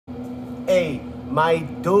Hey, my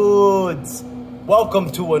dudes,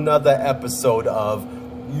 welcome to another episode of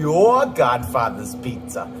Your Godfather's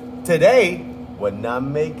Pizza. Today, we're not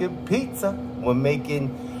making pizza, we're making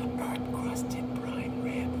crusted prime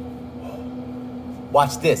rib.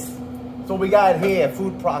 Watch this. So we got here,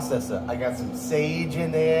 food processor. I got some sage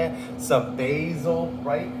in there, some basil,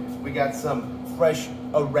 right? We got some fresh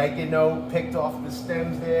oregano picked off the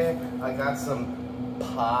stems there. I got some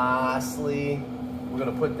parsley. We're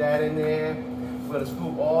gonna put that in there. We're gonna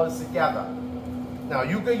scoop all this together. Now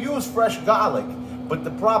you can use fresh garlic, but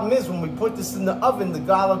the problem is when we put this in the oven, the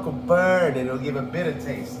garlic will burn and it'll give a bitter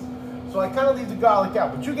taste. So I kind of leave the garlic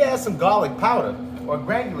out, but you can add some garlic powder or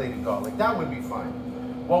granulated garlic, that would be fine.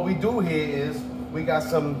 What we do here is we got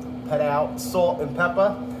some put out salt and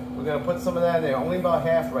pepper. We're gonna put some of that in there, only about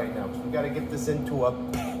half right now. So we gotta get this into a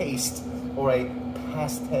paste or a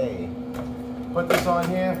pastry. Put this on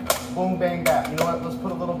here, boom, bang, bap. You know what, let's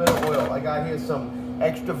put a little bit of oil. I got here some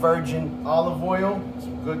extra virgin olive oil,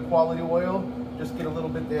 some good quality oil. Just get a little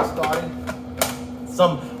bit there started.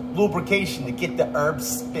 Some lubrication to get the herbs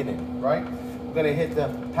spinning, right? We're gonna hit the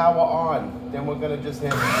power on. Then we're gonna just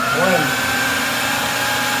hit blend.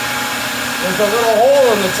 There's a little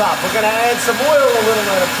hole in the top. We're gonna add some oil a little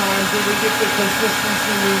at a time until we get the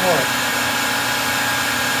consistency we want.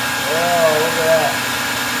 Oh, look at that.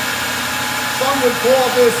 Some would call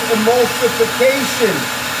this emulsification,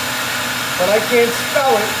 but I can't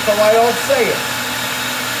spell it, so I don't say it.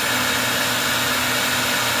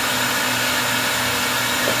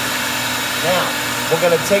 Now, we're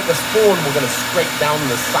gonna take a spoon, we're gonna scrape down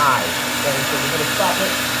the side. Okay, so we're gonna stop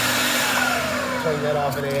it. Turn that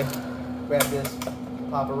off of there. Grab this,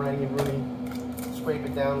 pop a rangy rooney, scrape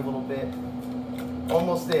it down a little bit.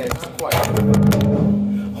 Almost there, not quite.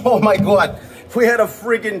 Oh my God. We had a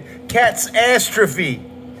friggin' cat's astrophy.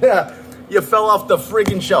 You fell off the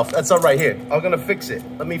friggin' shelf. That's all right, here. I'm gonna fix it.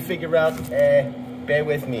 Let me figure out, bear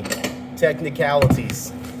with me.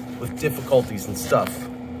 Technicalities with difficulties and stuff.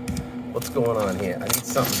 What's going on here? I need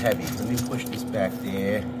something heavy. Let me push this back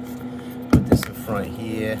there. Put this in front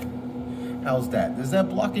here. How's that? Does that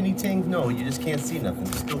block anything? No, you just can't see nothing.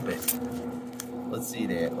 Stupid. Let's see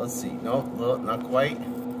there. Let's see. No, look, not quite.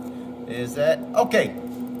 Is that? Okay.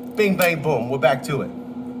 Bing, bang, boom, we're back to it.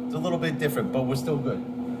 It's a little bit different, but we're still good.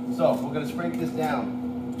 So, we're gonna scrape this down.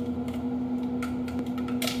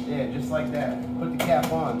 Yeah, just like that. Put the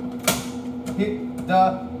cap on. Hit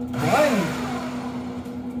the blend.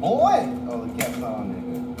 Blend. Oh, the cap's not on there,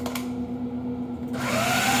 good.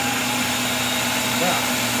 Now,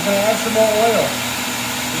 we're gonna add some more oil.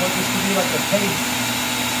 We want this to be like a paste.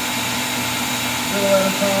 Little at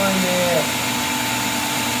a time there.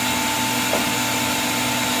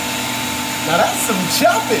 Now that's some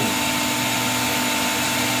chopping.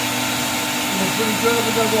 It's pretty good.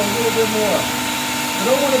 We're gonna go a little bit more. We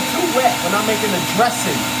don't want it too wet. We're not making a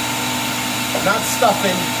dressing, not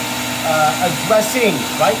stuffing, a dressing,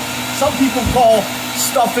 right? Some people call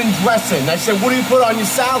stuffing dressing. I said, what do you put on your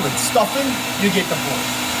salad? Stuffing? You get the point.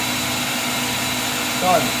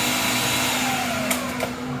 Done.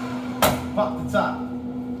 Pop the top.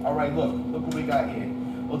 All right, look what we got here.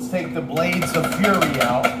 Let's take the blades of fury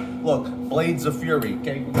out. Look, blades of fury,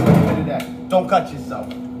 okay? We're gonna get rid of that. Don't cut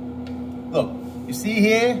yourself. Look, you see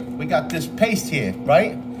here? We got this paste here,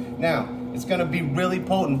 right? Now, it's gonna be really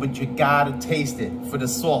potent, but you gotta taste it for the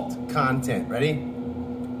salt content. Ready?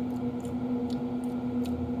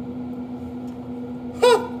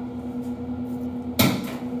 Huh.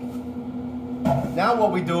 Now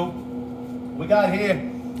what we do, we got here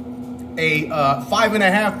a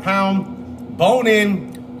 5.5 pound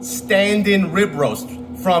bone-in stand-in rib roast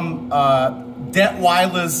from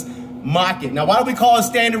Detweiler's Market. Now, why do we call it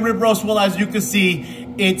standing rib roast? Well, as you can see,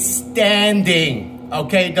 it's standing,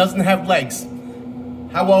 okay? It doesn't have legs.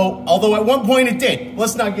 Although at one point it did.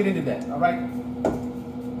 Let's not get into that, all right?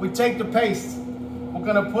 We take the paste. We're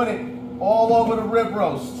gonna put it all over the rib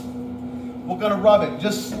roast. We're gonna rub it.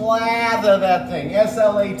 Just slather that thing,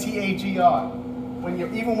 S-L-A-T-H-E-R.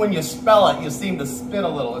 Even when you spell it, you seem to spit a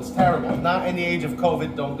little. It's terrible. Not in the age of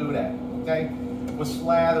COVID, don't do that, okay? We're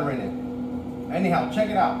slathering it. Anyhow, check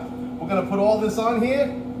it out. We're gonna put all this on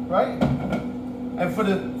here, right? And for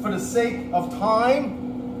the sake of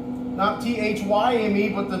time, not T-H-Y-M-E,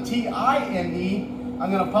 but the T-I-M-E,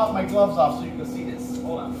 I'm gonna pop my gloves off so you can see this.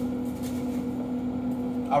 Hold on.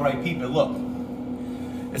 All right, people, look.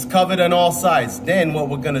 It's covered on all sides. Then what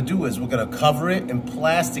we're gonna do is we're gonna cover it in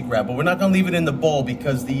plastic wrap, but we're not gonna leave it in the bowl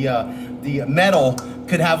because the the metal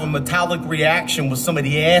could have a metallic reaction with some of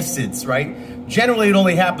the acids, right? Generally, it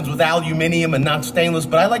only happens with aluminum and not stainless,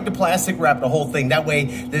 but I like to plastic wrap the whole thing. That way,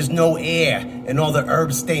 there's no air and all the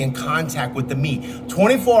herbs stay in contact with the meat.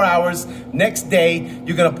 24 hours, next day,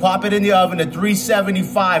 you're gonna pop it in the oven at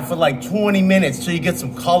 375 for like 20 minutes till you get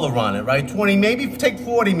some color on it, right? 20, maybe take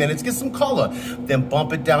 40 minutes, get some color. Then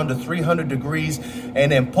bump it down to 300 degrees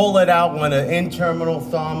and then pull it out when an internal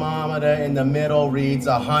thermometer in the middle reads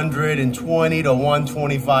 120 to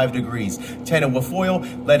 125 degrees. Tin it with foil,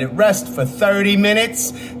 let it rest for 30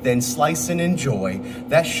 minutes, then slice and enjoy.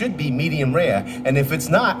 That should be medium rare. And if it's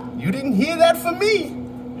not, you didn't hear that from me.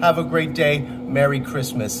 Have a great day. Merry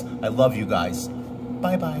Christmas. I love you guys.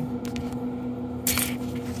 Bye-bye.